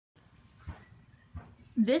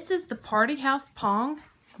This is the PartyHouse Pong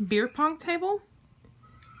beer pong table.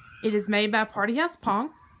 It is made by PartyHouse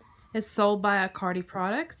Pong. It's sold by Accardi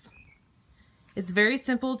products. It's very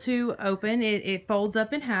simple to open. It folds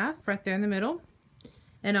up in half right there in the middle.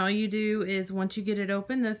 And all you do is, once you get it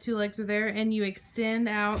open, those two legs are there, and you extend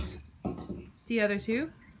out the other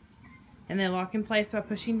two. And they lock in place by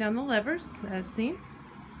pushing down the levers, as seen.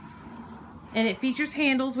 And it features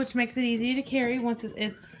handles, which makes it easy to carry once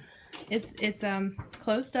it's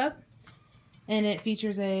closed up. And it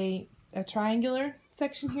features a triangular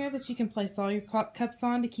section here that you can place all your cups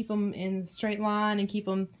on to keep them in a straight line and keep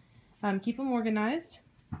them organized.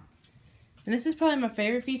 And this is probably my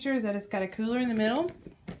favorite feature, is that it's got a cooler in the middle,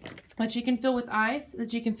 which you can fill with ice,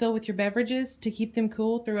 that you can fill with your beverages to keep them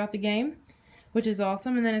cool throughout the game, which is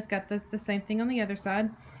awesome. And then it's got the same thing on the other side.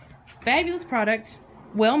 Fabulous product,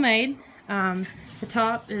 well made. The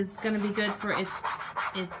top is going to be good for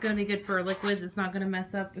it's going to be good for liquids. It's not going to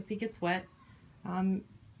mess up if it gets wet.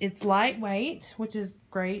 It's lightweight, which is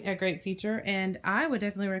a great feature, and I would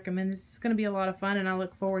definitely recommend this. It's going to be a lot of fun, and I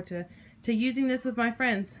look forward to using this with my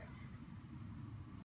friends.